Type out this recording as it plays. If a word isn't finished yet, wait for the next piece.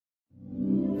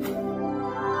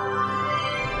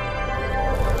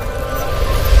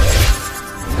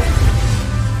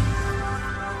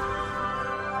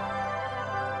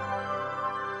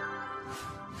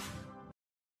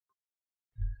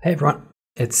Hey everyone,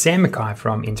 it's Sam Mackay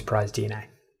from Enterprise DNA.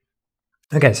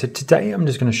 Okay, so today I'm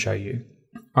just going to show you,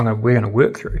 we're going to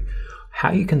work through how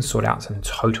you can sort out some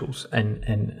totals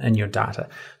in your data,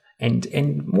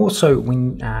 and more so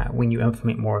when you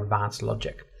implement more advanced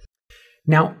logic.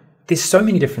 Now, there's so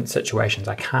many different situations,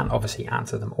 I can't obviously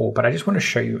answer them all, but I just want to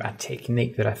show you a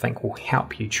technique that I think will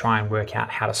help you try and work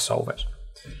out how to solve it.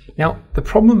 Now, the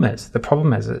problem is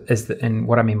that, and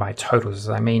what I mean by totals is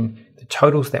I mean the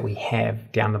totals that we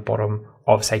have down the bottom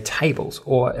of, say, tables,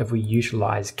 or if we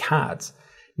utilize cards.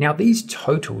 Now, these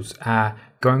totals are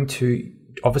going to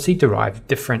obviously derive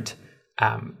different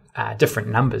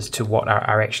numbers to what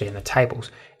are actually in the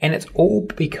tables, and it's all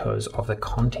because of the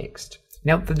context.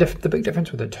 Now, the big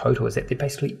difference with a total is that there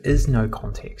basically is no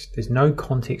context. There's no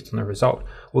context on the result,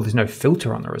 or there's no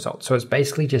filter on the result. So it's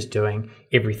basically just doing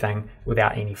everything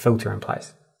without any filter in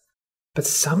place. But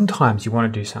sometimes you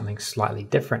want to do something slightly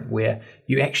different, where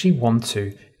you actually want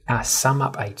to sum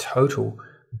up a total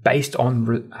based on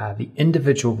the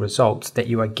individual results that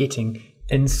you are getting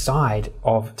inside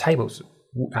of tables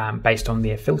based on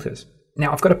their filters.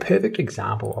 Now, I've got a perfect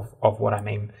example of what I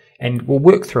mean, and we'll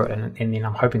work through it, and then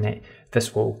I'm hoping that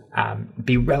this will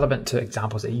be relevant to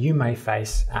examples that you may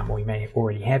face, or you may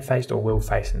already have faced or will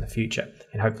face in the future,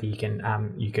 and hopefully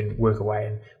you can work away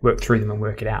and work through them and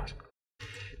work it out.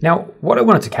 Now, what I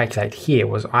wanted to calculate here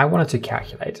was I wanted to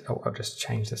calculate, I'll just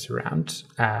change this around.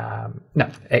 No,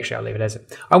 actually I'll leave it as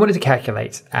it. I wanted to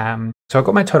calculate, so I've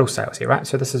got my total sales here, right?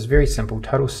 So this is very simple,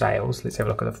 total sales. Let's have a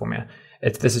look at the formula.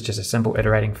 This is just a simple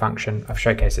iterating function. I've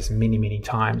showcased this many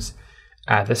times.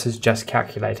 This is just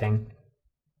calculating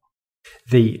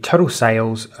the total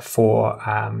sales for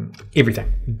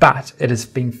everything, but it is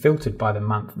being filtered by the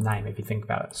month name, if you think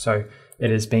about it. So it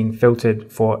is being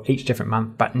filtered for each different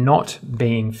month, but not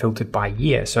being filtered by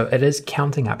year. So it is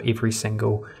counting up every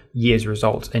single year's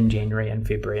results in January and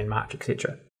February and March,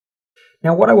 etc.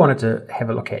 Now, what I wanted to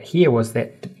have a look at here was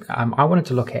that I wanted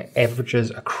to look at averages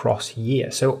across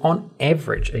year. So on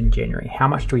average in January, how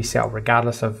much do we sell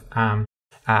regardless of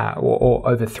or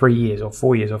over 3 years or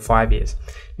 4 years or 5 years?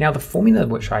 Now, the formula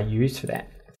which I used for that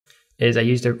is I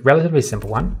used a relatively simple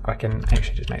one. I can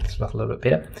actually just make this look a little bit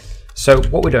better. So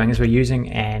what we're doing is we're using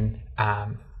an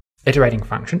iterating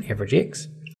function, average x,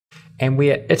 and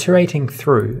we're iterating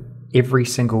through every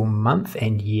single month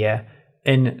and year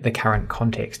in the current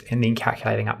context, and then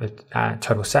calculating up the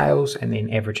total sales, and then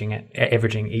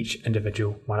averaging each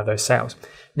individual one of those sales.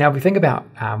 Now, if we think about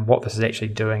what this is actually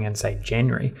doing in, say,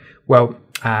 January, well,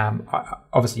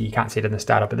 obviously you can't see it in the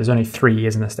startup, but there's only 3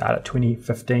 years in the startup,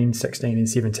 2015, 16, and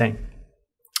 17.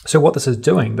 So what this is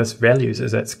doing, this values,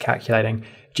 is it's calculating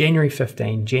January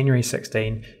 15, January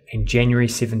 16, and January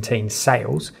 17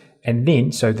 sales. And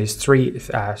then, so there's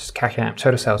calculating up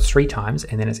total sales 3 times,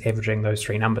 and then it's averaging those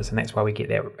 3 numbers, and that's why we get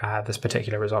that this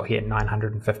particular result here,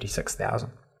 956,000.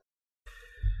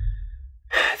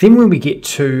 Then when we get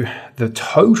to the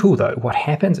total, though, what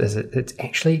happens is it's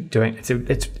actually doing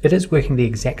it is working the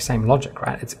exact same logic,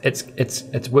 right?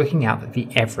 It's working out the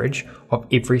average of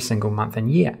every single month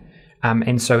and year,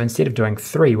 and so instead of doing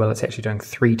 3, well, it's actually doing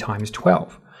 3 times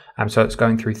 12. So it's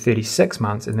going through 36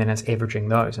 months, and then it's averaging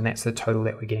those, and that's the total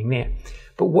that we're getting there.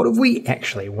 But what if we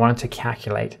actually wanted to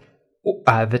calculate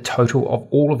the total of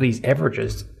all of these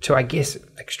averages to, I guess,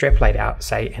 extrapolate out,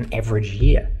 say, an average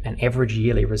year, an average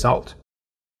yearly result?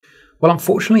 Well,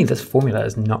 unfortunately, this formula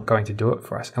is not going to do it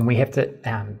for us, and we have to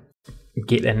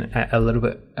get in a little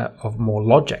bit of more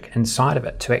logic inside of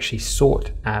it to actually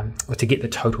sort, or to get the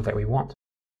total that we want.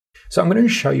 So I'm going to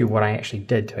show you what I actually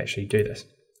did to actually do this.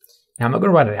 Now, I'm not going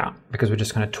to write it out because we're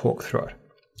just going to talk through it.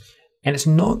 And it's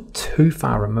not too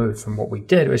far removed from what we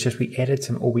did. It was just we added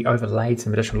we overlaid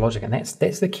some additional logic, and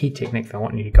that's the key technique that I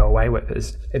want you to go away with.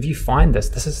 Is if you find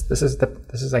this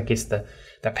is I guess the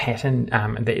pattern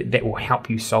that will help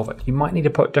you solve it. You might need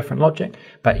to put different logic,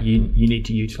 but you need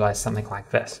to utilize something like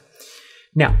this.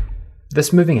 Now,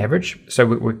 this moving average, so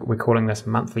we're calling this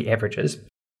monthly averages.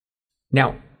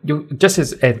 Now, just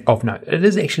as of note, it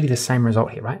is actually the same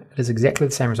result here, right? It is exactly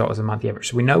the same result as a monthly average.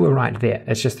 So we know we're right there.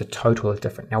 It's just the total is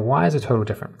different. Now, why is the total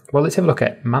different? Well, let's have a look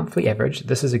at monthly average.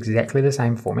 This is exactly the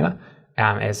same formula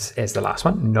as the last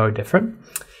one, no different.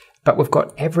 But we've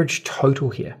got average total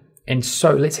here. And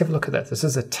so let's have a look at this. This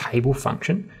is a table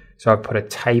function. So I put a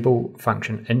table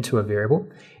function into a variable,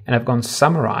 and I've gone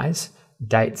summarize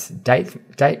date,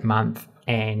 month,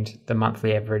 and the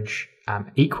monthly average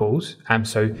equals.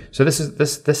 So this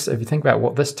if you think about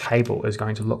what this table is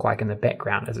going to look like in the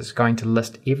background, is it's going to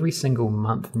list every single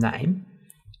month name,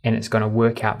 and it's going to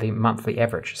work out the monthly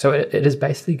average. So it is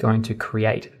basically going to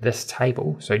create this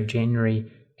table, so January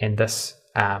and this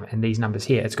and these numbers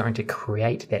here, it's going to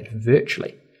create that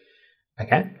virtually.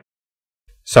 Okay,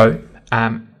 so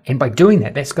and by doing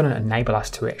that, that's going to enable us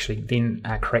to actually then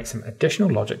create some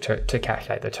additional logic to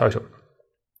calculate the total.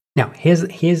 Now, here's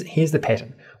the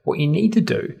pattern. What you need to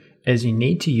do is you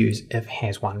need to use if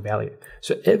has one value.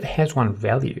 So if has one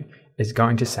value is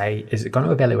going to say, is it going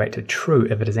to evaluate to true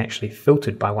if it is actually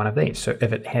filtered by one of these? So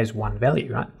if it has one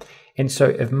value, right? And so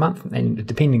if month, and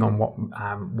depending on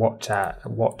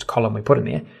what column we put in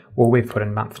there, well, we've put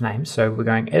in month name. So we're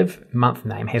going if month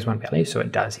name has one value, so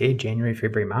it does here, January,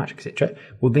 February, March, etc.,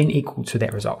 will then equal to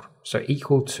that result. So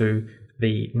equal to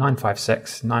the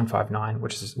 956, 959,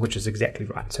 which is exactly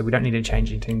right. So we don't need to change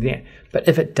anything there. But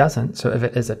if it doesn't, so if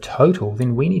it is a total,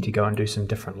 then we need to go and do some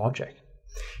different logic.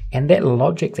 And that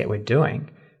logic that we're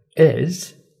doing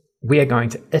is we are going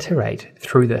to iterate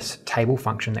through this table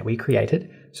function that we created.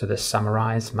 So the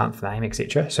summarize, month name,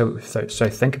 etc. So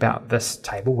think about this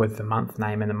table with the month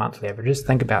name and the monthly averages.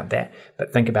 Think about that,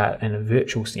 but think about it in a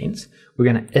virtual sense.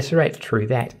 We're going to iterate through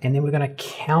that, and then we're going to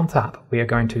count up. We are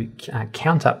going to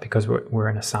count up, because we're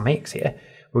in a sum X here.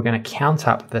 We're going to count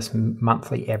up this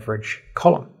monthly average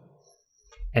column.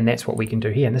 And that's what we can do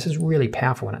here. And this is really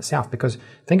powerful in itself, because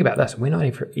think about this. We're not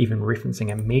even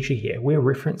referencing a measure here. We're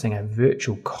referencing a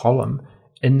virtual column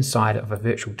inside of a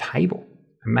virtual table.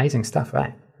 Amazing stuff,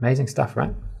 right? Amazing stuff,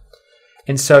 right?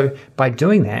 And so by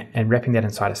doing that and wrapping that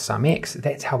inside of sum X,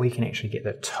 that's how we can actually get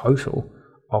the total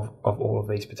of all of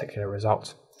these particular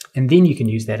results. And then you can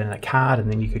use that in a card,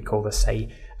 and then you could call this, say,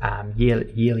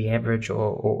 yearly average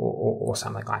or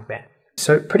something like that.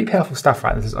 So pretty powerful stuff,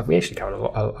 right? We actually covered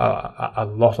a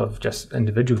lot of just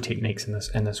individual techniques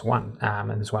in this one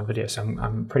video. So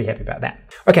I'm pretty happy about that.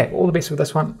 Okay, all the best with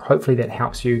this one. Hopefully that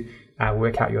helps you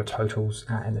work out your totals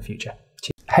in the future.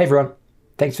 Hey everyone,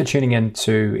 thanks for tuning in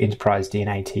to Enterprise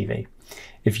DNA TV.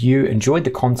 If you enjoyed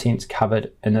the content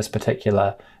covered in this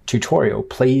particular tutorial,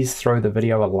 please throw the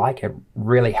video a like. It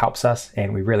really helps us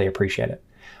and we really appreciate it.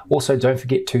 Also, don't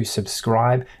forget to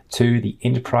subscribe to the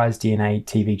Enterprise DNA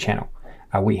TV channel.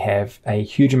 We have a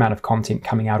huge amount of content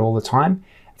coming out all the time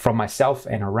from myself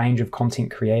and a range of content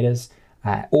creators,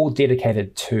 all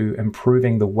dedicated to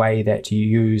improving the way that you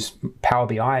use Power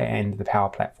BI and the Power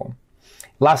Platform.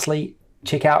 Lastly,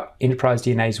 check out Enterprise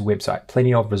DNA's website.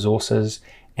 Plenty of resources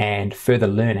and further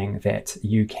learning that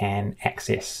you can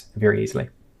access very easily.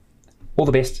 All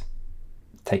the best.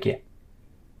 Take care.